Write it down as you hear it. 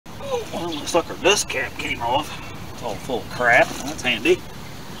looks like our dust cap came off. It's all full of crap. That's handy.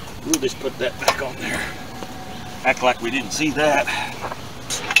 We'll just put that back on there. Act like we didn't see that.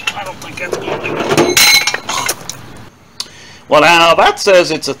 I don't think that's going to do it. Well, now that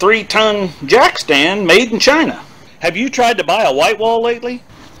says it's a 3-ton jack stand made in China. Have you tried to buy a white wall lately?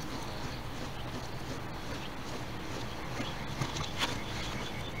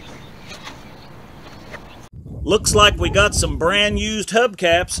 Looks like we got some brand used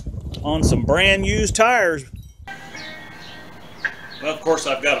hubcaps on some brand used tires. Well, of course,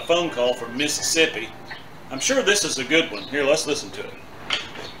 I've got a phone call from Mississippi. I'm sure this is a good one. Here, let's listen to it.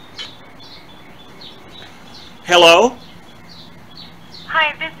 Hello?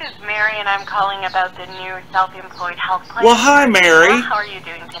 Hi, this is Mary, and I'm calling about the new self-employed health plan. Well, hi, Mary. How are you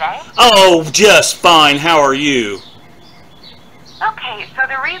doing today? Oh, just fine. How are you? Okay, so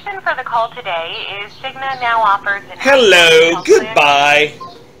the reason for the call today is Cigna now offers an Hello, health plan. goodbye.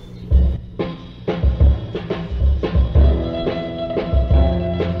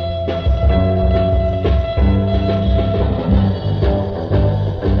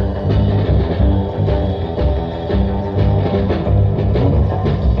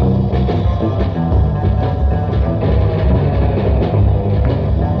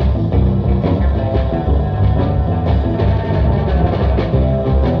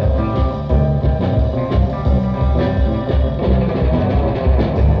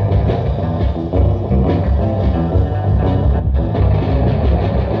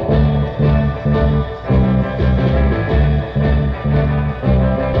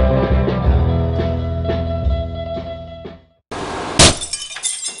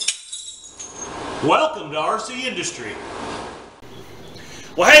 Welcome to RCindustry.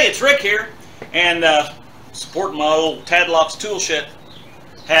 Well, hey, it's Rick here, and supporting my old Tadlock's Tool Shed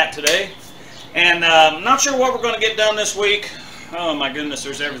hat today. And I'm not sure what we're going to get done this week. Oh my goodness,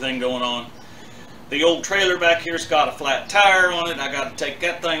 there's everything going on. The old trailer back here's got a flat tire on it. I got to take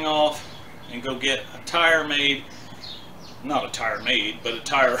that thing off and go get a tire made. Not a tire made, but a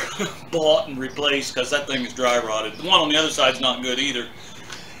tire bought and replaced, because that thing is dry rotted. The one on the other side's not good either.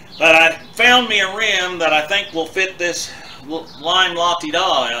 But I found me a rim that I think will fit this limelateda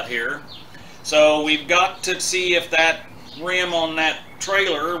out here. So we've got to see if that rim on that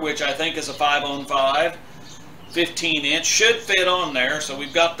trailer, which I think is a 5-on-5, 15-inch, should fit on there. So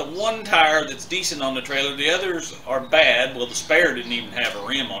we've got the one tire that's decent on the trailer. The others are bad. Well, the spare didn't even have a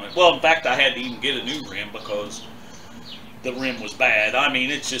rim on it. Well, in fact, I had to even get a new rim because the rim was bad. I mean,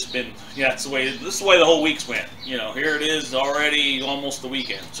 it's just been, yeah, this is the way the whole week's went. You know, here it is already almost the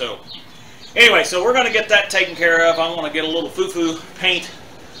weekend. So anyway, so we're going to get that taken care of. I want to get a little foo-foo paint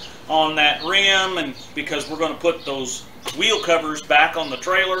on that rim, and because we're going to put those wheel covers back on the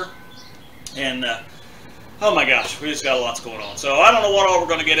trailer. And oh my gosh, we just got lots going on. So I don't know what all we're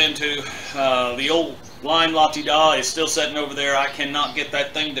going to get into. The old limelateda is still sitting over there. I cannot get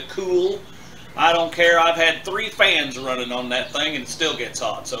that thing to cool. I don't care. I've had 3 fans running on that thing and it still gets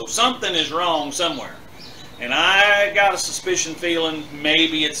hot. So something is wrong somewhere. And I got a suspicion feeling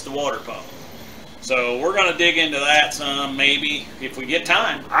maybe it's the water pump. So we're going to dig into that some, maybe, if we get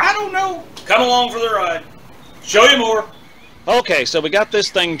time. I don't know. Come along for the ride. Show you more. Okay, so we got this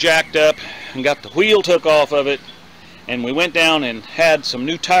thing jacked up and got the wheel took off of it. And we went down and had some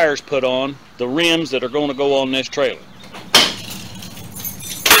new tires put on, the rims that are going to go on this trailer.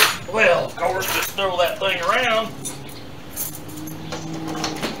 Well, of course, just throw that thing around.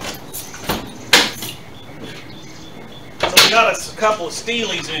 So we got us a couple of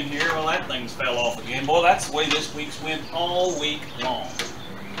steelies in here. Well, that thing's fell off again. Boy, that's the way this week's went all week long.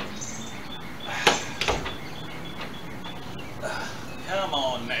 Come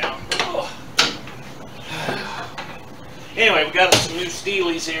on now. Oh. Anyway, we got us some new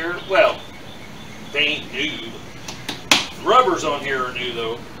steelies here. Well, they ain't new. The rubbers on here are new,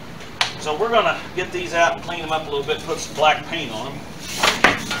 though. So we're going to get these out and clean them up a little bit, put some black paint on them.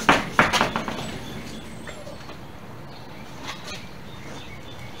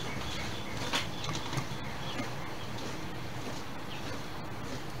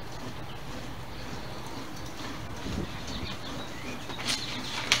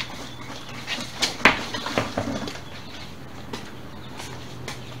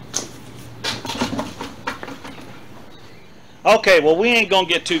 Okay, well, we ain't going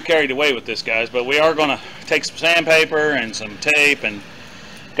to get too carried away with this, guys, but we are going to take some sandpaper and some tape, and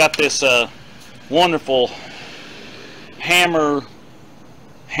got this wonderful hammered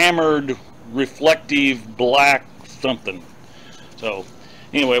reflective black something. So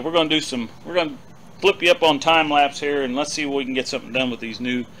anyway, we're going to flip you up on time lapse here, and let's see if we can get something done with these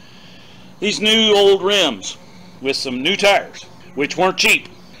new old rims with some new tires, which weren't cheap.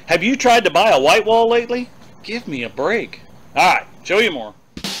 Have you tried to buy a white wall lately? Give me a break. Alright, show you more.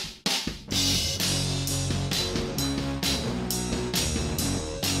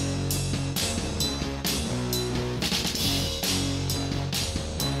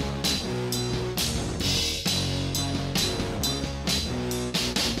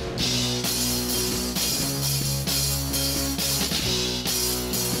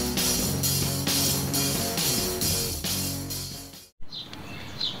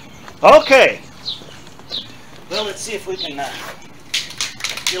 Okay, well, let's see if we can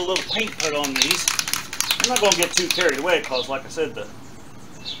get a little paint put on these. I'm not going to get too carried away because, like I said, the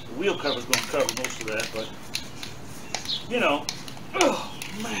wheel cover is going to cover most of that, but, you know, oh,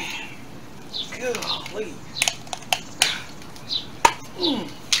 man, golly.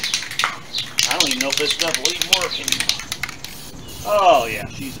 I don't even know if this stuff will even work anymore. Oh, yeah,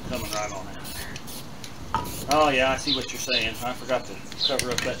 she's coming right on out. Oh yeah, I see what you're saying. I forgot to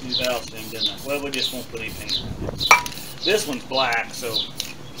cover up that new valve thing, didn't I? Well, we just won't put anything in it. This one's black, so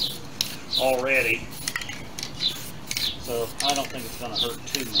already. So I don't think it's going to hurt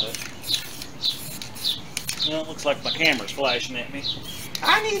too much. Well, it looks like my camera's flashing at me.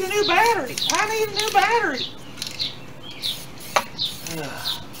 I need a new battery! I need a new battery!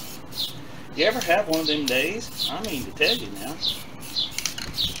 You ever have one of them days? I mean to tell you now.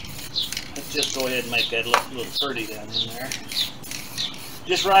 Let's just go ahead and make that look a little pretty down in there.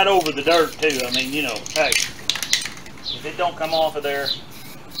 Just right over the dirt too. I mean, you know, hey, if it don't come off of there,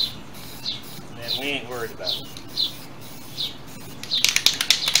 then we ain't worried about it.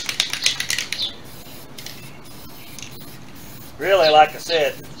 Really, like I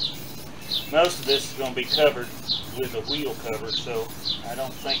said, most of this is going to be covered with a wheel cover, so I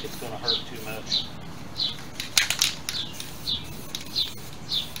don't think it's going to hurt too much.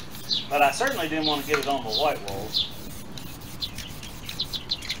 But I certainly didn't want to get it on the white walls.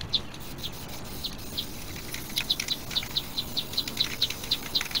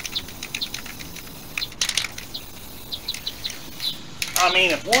 I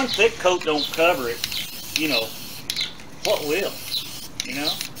mean, if one thick coat don't cover it, you know, what will? You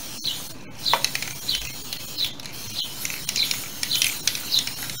know?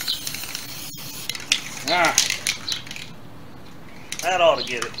 Alright. That ought to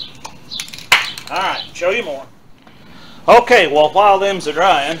get it. Alright, show you more. Okay, well, while them's are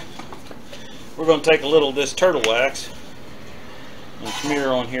drying, we're going to take a little of this turtle wax and smear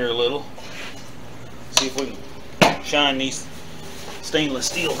on here a little. See if we can shine these stainless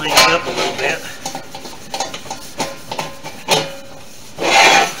steel things up a little bit.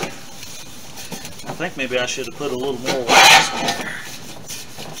 I think maybe I should have put a little more wax on there.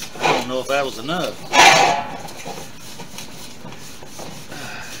 I don't know if that was enough.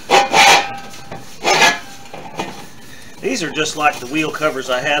 These are just like the wheel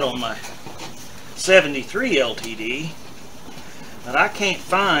covers I had on my 73 LTD, but I can't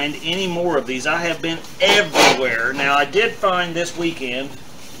find any more of these. I have been everywhere. Now I did find this weekend,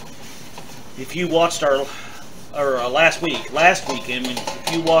 if you watched our last weekend,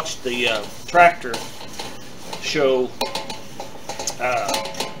 if you watched the tractor show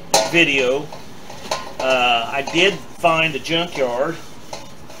video, I did find a junkyard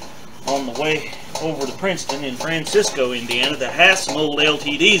on the way over to Princeton in Francisco, Indiana, that has some old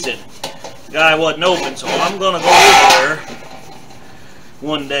LTDs in it. The guy wasn't open, so I'm going to go over there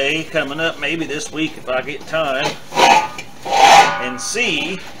one day coming up, maybe this week if I get time, and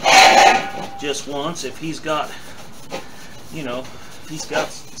see just once if he's got, you know, if he's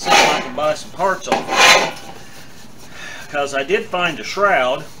got something I can buy some parts off of. Because I did find a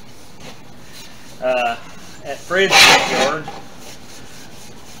shroud at Fred's junkyard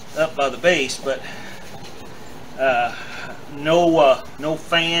up by the base, but no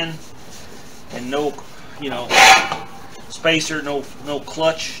fan and no, you know, spacer, no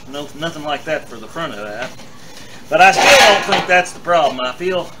clutch, nothing like that for the front of that. But I still don't think that's the problem. I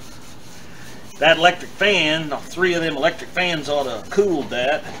feel that electric fan, 3 of them electric fans ought to have cooled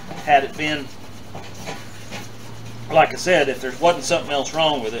that, had it been, like I said, if there wasn't something else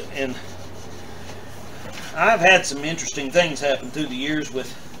wrong with it. And I've had some interesting things happen through the years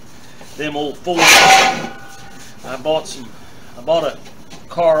with them old Fords. I bought a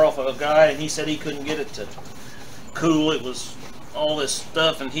car off of a guy, and he said he couldn't get it to cool. It was all this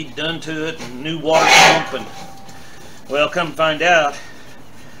stuff and he'd done to it, and new water pump, and well, come to find out,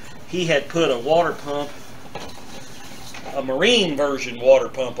 he had put a water pump, a marine version water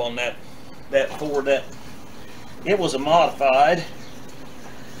pump on that Ford. That it was a modified,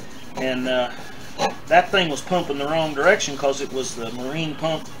 and that thing was pumping the wrong direction because it was the marine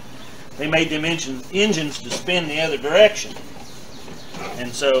pump. They made them engines to spin the other direction,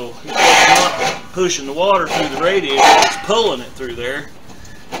 And so it's not pushing the water through the radiator, it's pulling it through there.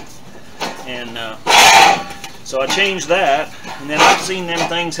 And so I changed that, and then I've seen them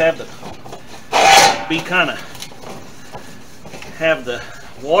things have the have the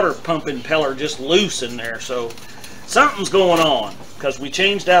water pump impeller just loose in there. So something's going on, because we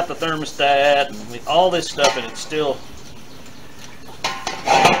changed out the thermostat and all this stuff, and it's still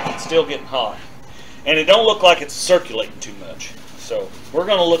getting hot, and it don't look like it's circulating too much. So we're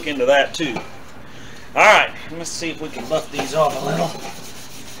going to look into that too. All right, let's see if we can buff these off a little.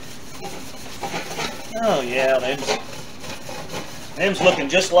 Oh yeah, them's looking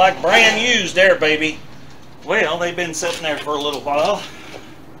just like brand used there, baby. Well, they've been sitting there for a little while.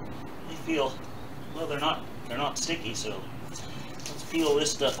 They feel, well, they're not sticky, so let's peel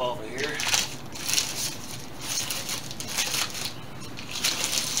this stuff off of here.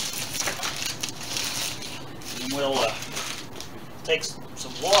 And we'll take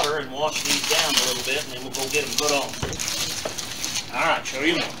some water and wash these down a little bit, and then we'll go get them put on. All right, show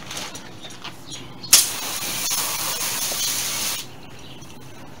you more.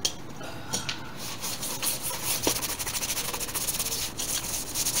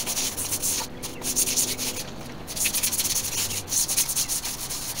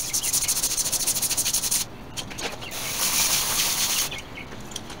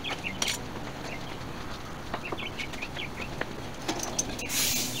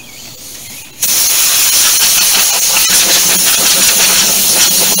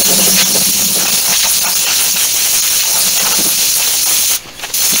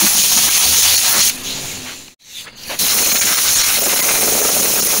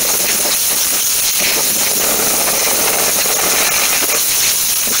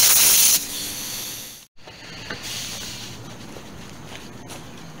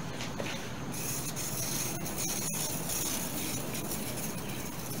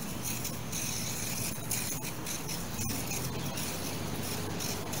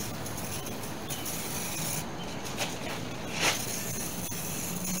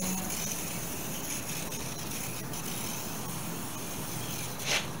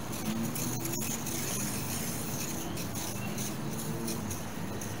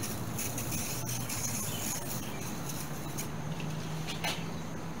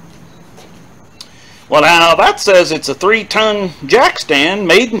 Well, now that says it's a 3-ton jack stand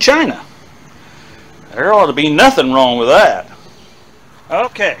made in China. There ought to be nothing wrong with that.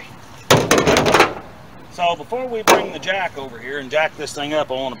 Okay. So before we bring the jack over here and jack this thing up,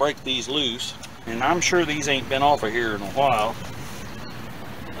 I want to break these loose. And I'm sure these ain't been off of here in a while.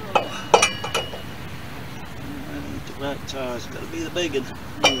 It's got to be the big one.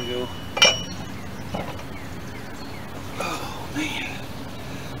 There we go. Oh, man.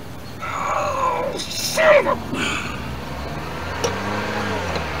 Oh, son of a...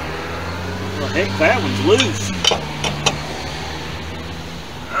 Well, heck, that one's loose.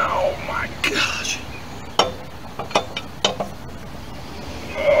 Oh, my gosh.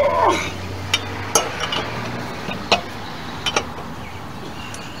 Oh.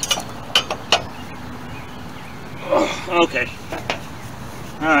 Okay.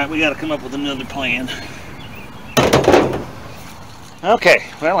 Alright, we got to come up with another plan. Okay,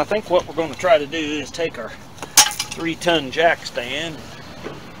 well, I think what we're going to try to do is take our 3-ton jack stand.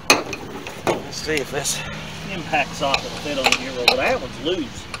 Let's see if this impact socket will fit on here. Well, that one's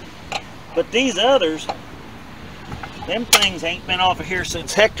loose. But these others, them things ain't been off of here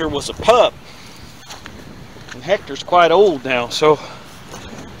since Hector was a pup. And Hector's quite old now, so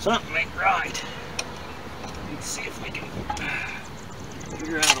something ain't right. Let's see if we can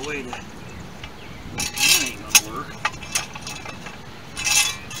figure out a way to... That ain't gonna work.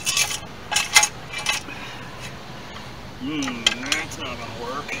 That's not gonna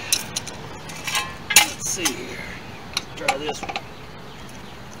work. Let's see here. Let's try this one.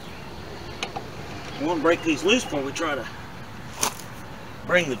 We want to break these loose before we try to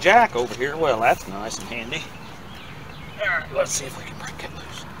bring the jack over here. Well, that's nice and handy. Alright, let's see if we can break it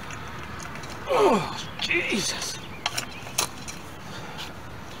loose. Oh, Jesus.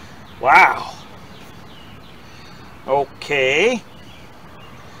 Wow. Okay.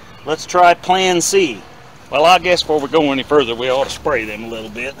 Let's try plan C. Well, I guess before we go any further, we ought to spray them a little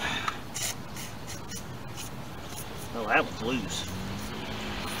bit. Oh, that one's loose.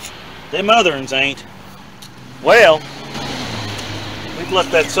 Them other ones ain't. Well, we've let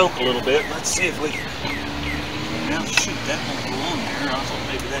that soak a little bit. Let's see if we can... Now, shoot, that won't go on there. I thought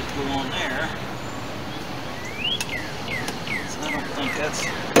maybe that'd go on there. So I don't think that's...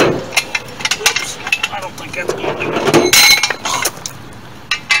 Oops. I don't think that's going to do it.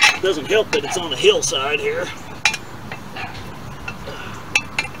 Doesn't help that it's on the hillside here.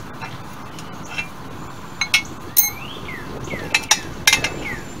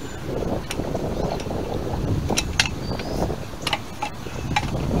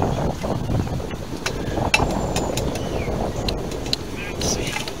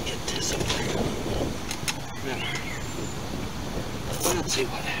 see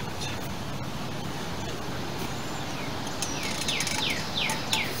what happens.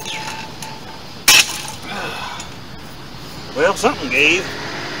 Well, something gave.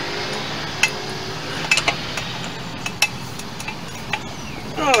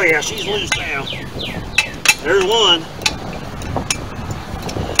 Oh yeah, she's loose now. There's one.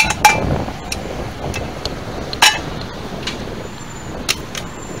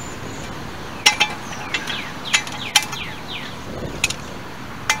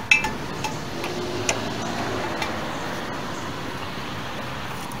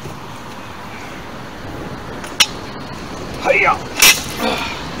 Hey-ya.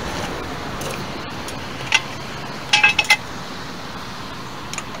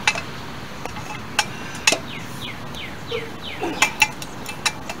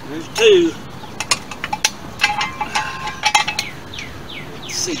 There's two.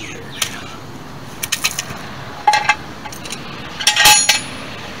 Let's see here now.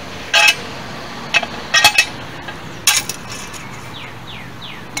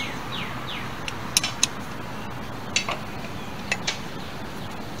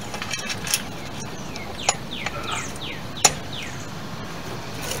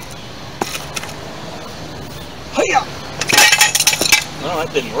 Hey-ya. Well,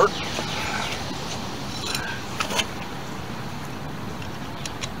 that didn't work.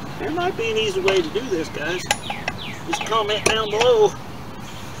 There might be an easy way to do this, guys. Just comment down below.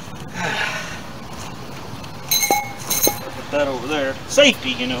 Put that over there.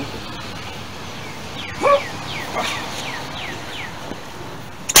 Safety, you know.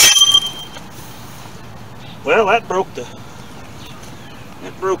 Well, that broke the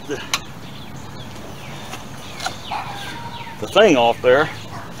thing off there.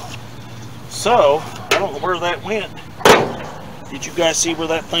 So, I don't know where that went. Did you guys see where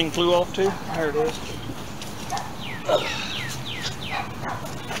that thing flew off to? There it is.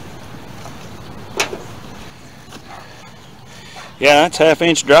 Yeah, that's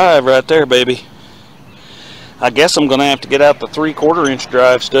half-inch drive right there, baby. I guess I'm gonna have to get out the 3/4-inch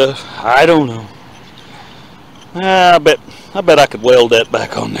drive stuff. I don't know. I bet I could weld that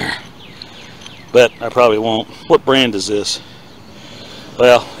back on there. But I probably won't. What brand is this?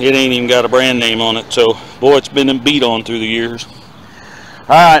 Well, it ain't even got a brand name on it, so boy, it's been beat on through the years.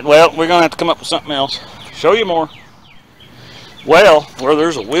 Alright, well, we're gonna have to come up with something else. Show you more. Well, where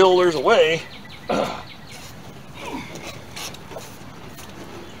there's a will, there's a way.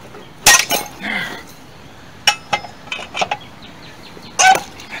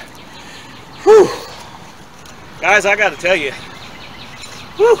 Whew. Guys, I gotta tell you,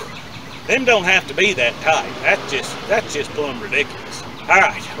 whew, them don't have to be that tight. That's just plumb ridiculous.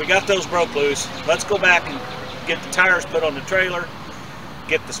 Alright, we got those broke loose. Let's go back and get the tires put on the trailer,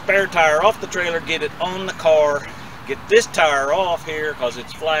 get the spare tire off the trailer, get it on the car, get this tire off here because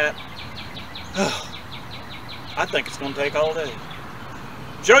it's flat. I think it's going to take all day.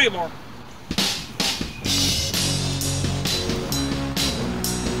 Show you more.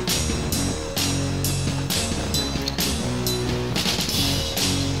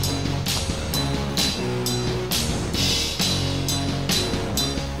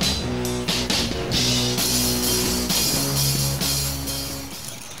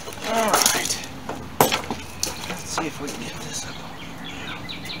 See if we can get this up on here now.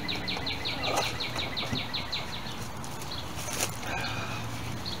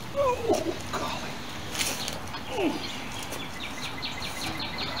 Oh, golly.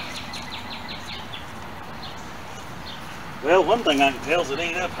 Well, one thing I can tell is it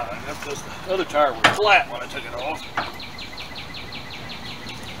ain't up high enough because the other tire was flat when I took it off.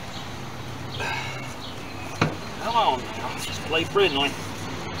 Come on now, let's play friendly.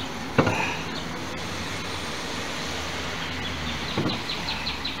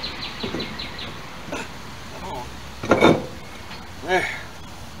 There.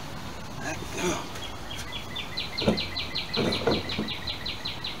 That go.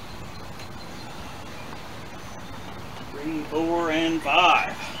 3, 4, and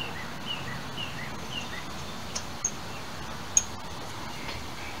 5.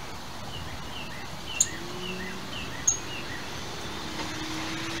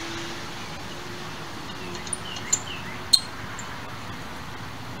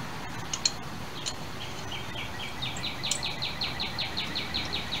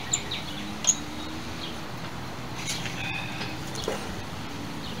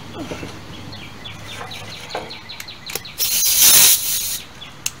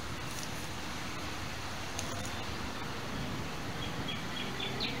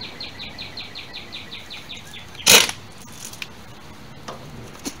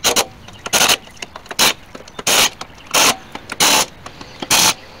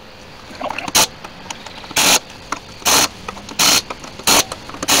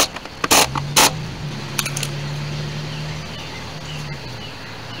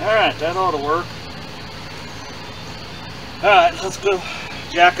 Alright, that ought to work. Alright, let's go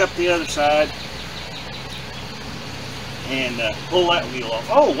jack up the other side and pull that wheel off.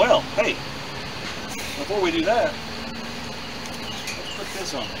 Oh, well, hey, before we do that, let's put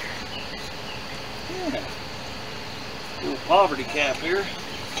this on there. Yeah. Little poverty cap here.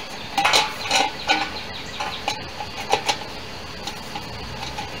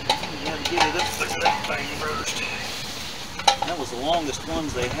 You gotta get it up through that thing first. That was the longest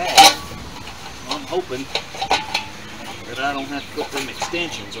ones they had. I'm hoping that I don't have to put them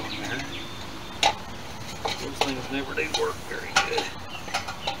extensions on there. Those things never do work very good.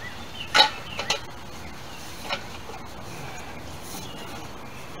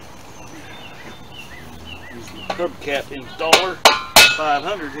 Use my hubcap installer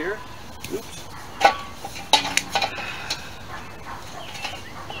 500 here. Oops.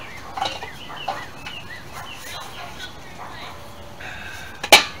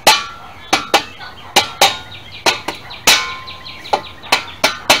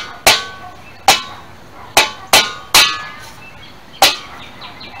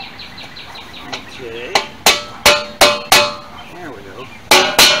 Okay, there we go.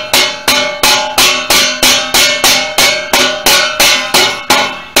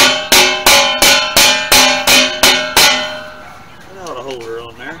 That ought to hold her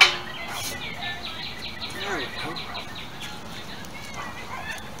on there. There we go.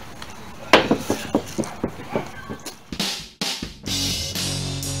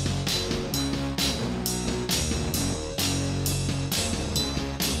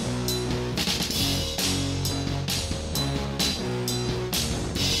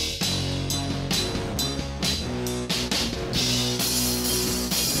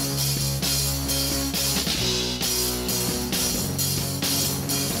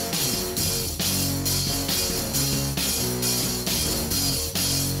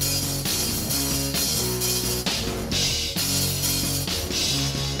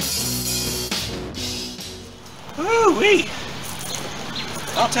 Woo-wee!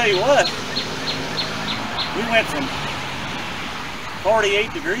 I'll tell you what, we went from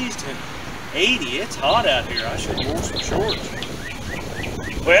 48 degrees to 80. It's hot out here. I should have worn some shorts.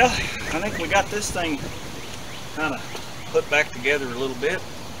 Well, I think we got this thing kind of put back together a little bit.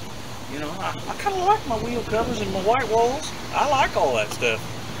 You know, I kind of like my wheel covers and my white walls. I like all that stuff.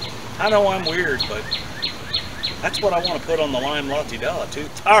 I know I'm weird, but that's what I want to put on the limelateda too.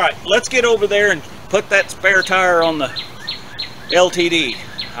 All right, let's get over there and put that spare tire on the LTD.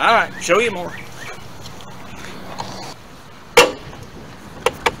 All right, show you more.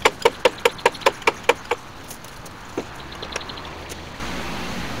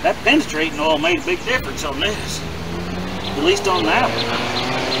 That penetrating oil made a big difference on this. At least on that one.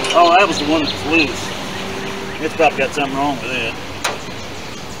 Oh, that was the one that was loose. It's probably got something wrong with it.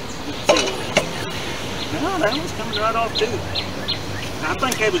 No, that one's coming right off too. I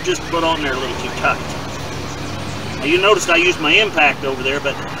think it was just put on there a little too tight. Now, you noticed I used my impact over there,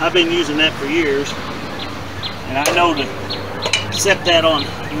 but I've been using that for years. And I know to set that on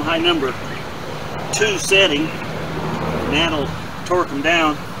my number 2 setting, and that'll torque them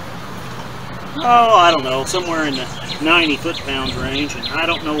down. Oh, I don't know, somewhere in the 90 foot-pounds range. And I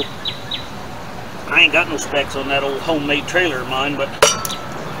don't know, I ain't got no specs on that old homemade trailer of mine, but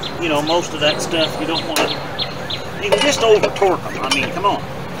you know, most of that stuff you don't want to, you can just over torque them. I mean, come on.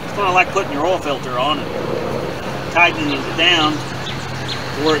 It's kind of like putting your oil filter on and tightening it down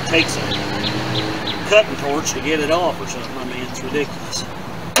to where it takes a cutting torch to get it off or something. I mean, it's ridiculous.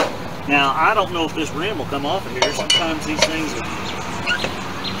 Now, I don't know if this rim will come off of here. Sometimes these things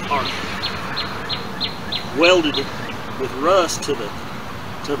are welded with rust to the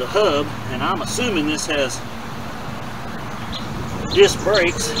hub, and I'm assuming this has disc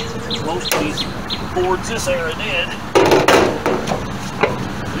brakes. Most of these Fords this era did.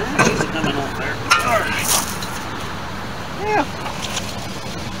 Yeah, she's coming off there. Alright. Yeah.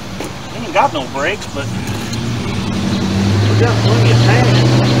 Ain't got no brakes, but we got plenty of pad.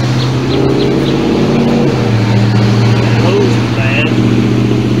 That hose is bad.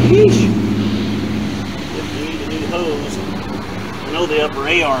 Yeesh. Definitely need a new hose. I know the upper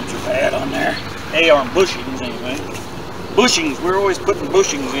A-arms are bad on there. A-arm bushings, anyway. Bushings, we're always putting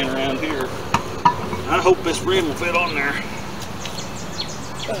bushings in around here. I hope this rim will fit on there.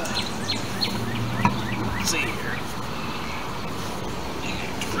 Let's see here.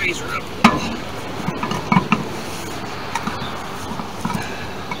 Raise her up a little.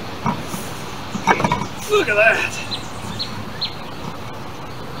 Look at that.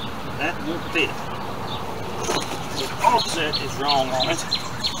 That won't fit. The offset is wrong on it.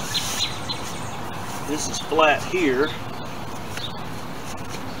 This is flat here.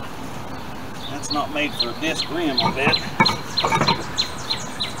 That's not made for a disc rim, I bet.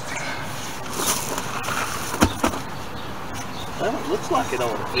 Well, it looks like it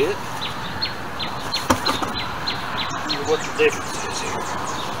ought to fit. I wonder what the difference is here.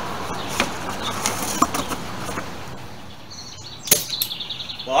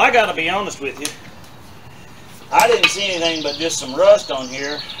 Well, I gotta be honest with you. I didn't see anything but just some rust on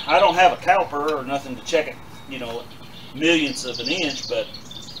here. I don't have a caliper or nothing to check it, you know, millionths of an inch, but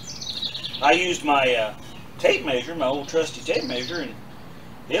I used my tape measure, my old trusty tape measure, and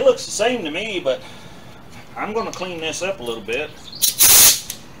it looks the same to me, but I'm going to clean this up a little bit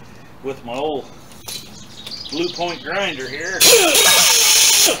with my old blue point grinder here.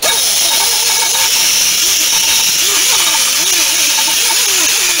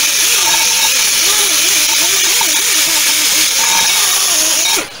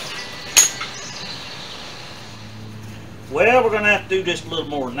 Well, we're going to have to do just a little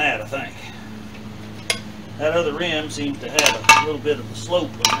more than that, I think. That other rim seems to have a little bit of a slope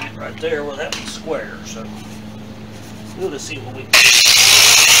on that right there. Well, that one's square, so we'll just see what we can do.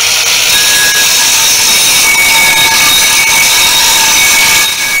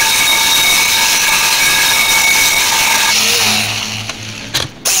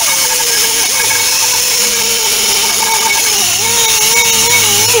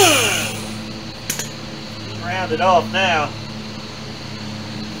 Round it off now.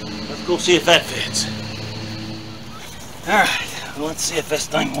 Let's go see if that fits. Alright, well, let's see if this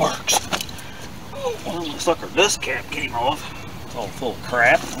thing works. Oh, well, it looks like our dust cap came off. It's all full of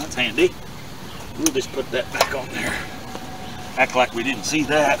crap. That's handy. We'll just put that back on there. Act like we didn't see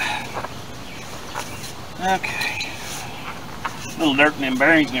that. Okay. A little dirt in them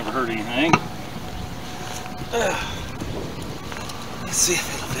bearings never hurt anything. Let's see if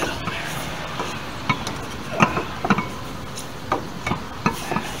it'll fit on there.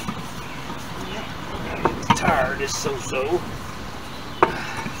 Tire just so-so.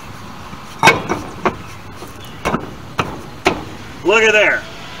 Look at there.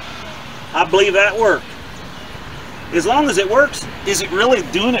 I believe that worked. As long as it works, is it really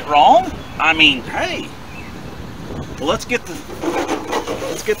doing it wrong? I mean, hey. Well, let's get this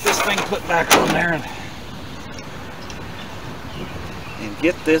thing put back on there and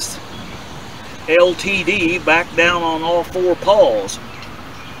get this LTD back down on all four paws.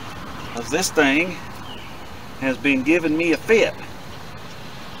 Because this thing has been giving me a fit.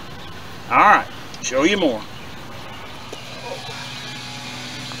 Alright, show you more.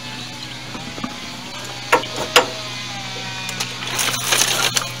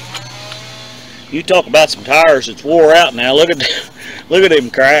 You talk about some tires that's wore out now. Look at them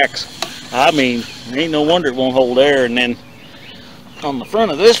cracks. I mean, ain't no wonder it won't hold air. And then on the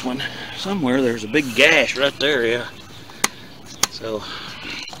front of this one, somewhere there's a big gash right there, yeah. So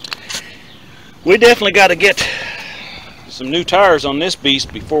we definitely got to get some new tires on this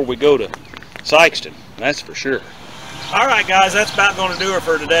beast before we go to Sikeston, that's for sure. Alright guys, that's about going to do it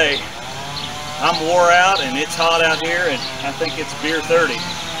for today. I'm wore out and it's hot out here, and I think it's beer 30.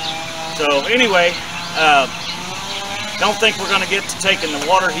 So anyway, don't think we're going to get to taking the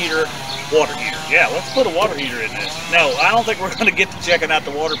water heater. Yeah, let's put a water heater in this. No, I don't think we're going to get to checking out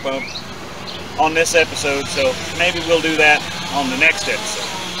the water pump on this episode, so maybe we'll do that on the next episode.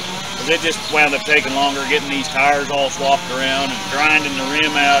 Because it just wound up taking longer getting these tires all swapped around and grinding the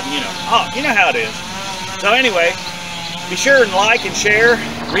rim out, and you know how it is. So anyway, be sure and like and share.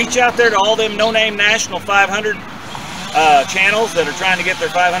 Reach out there to all them NoNameNational 500 channels that are trying to get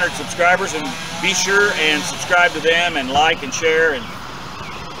their 500 subscribers, and be sure and subscribe to them and like and share, and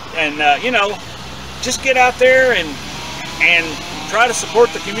just get out there and try to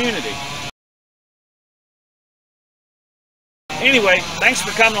support the community. Anyway, thanks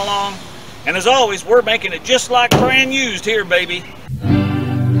for coming along, and as always, we're making it just like brand used here, baby.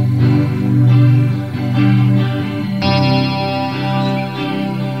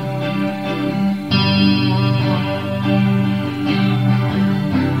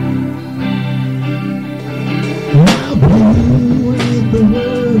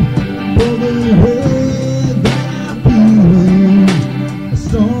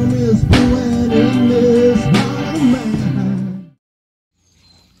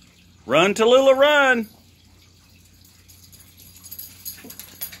 Run, Tallulah, run!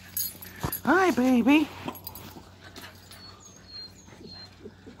 Hi, baby.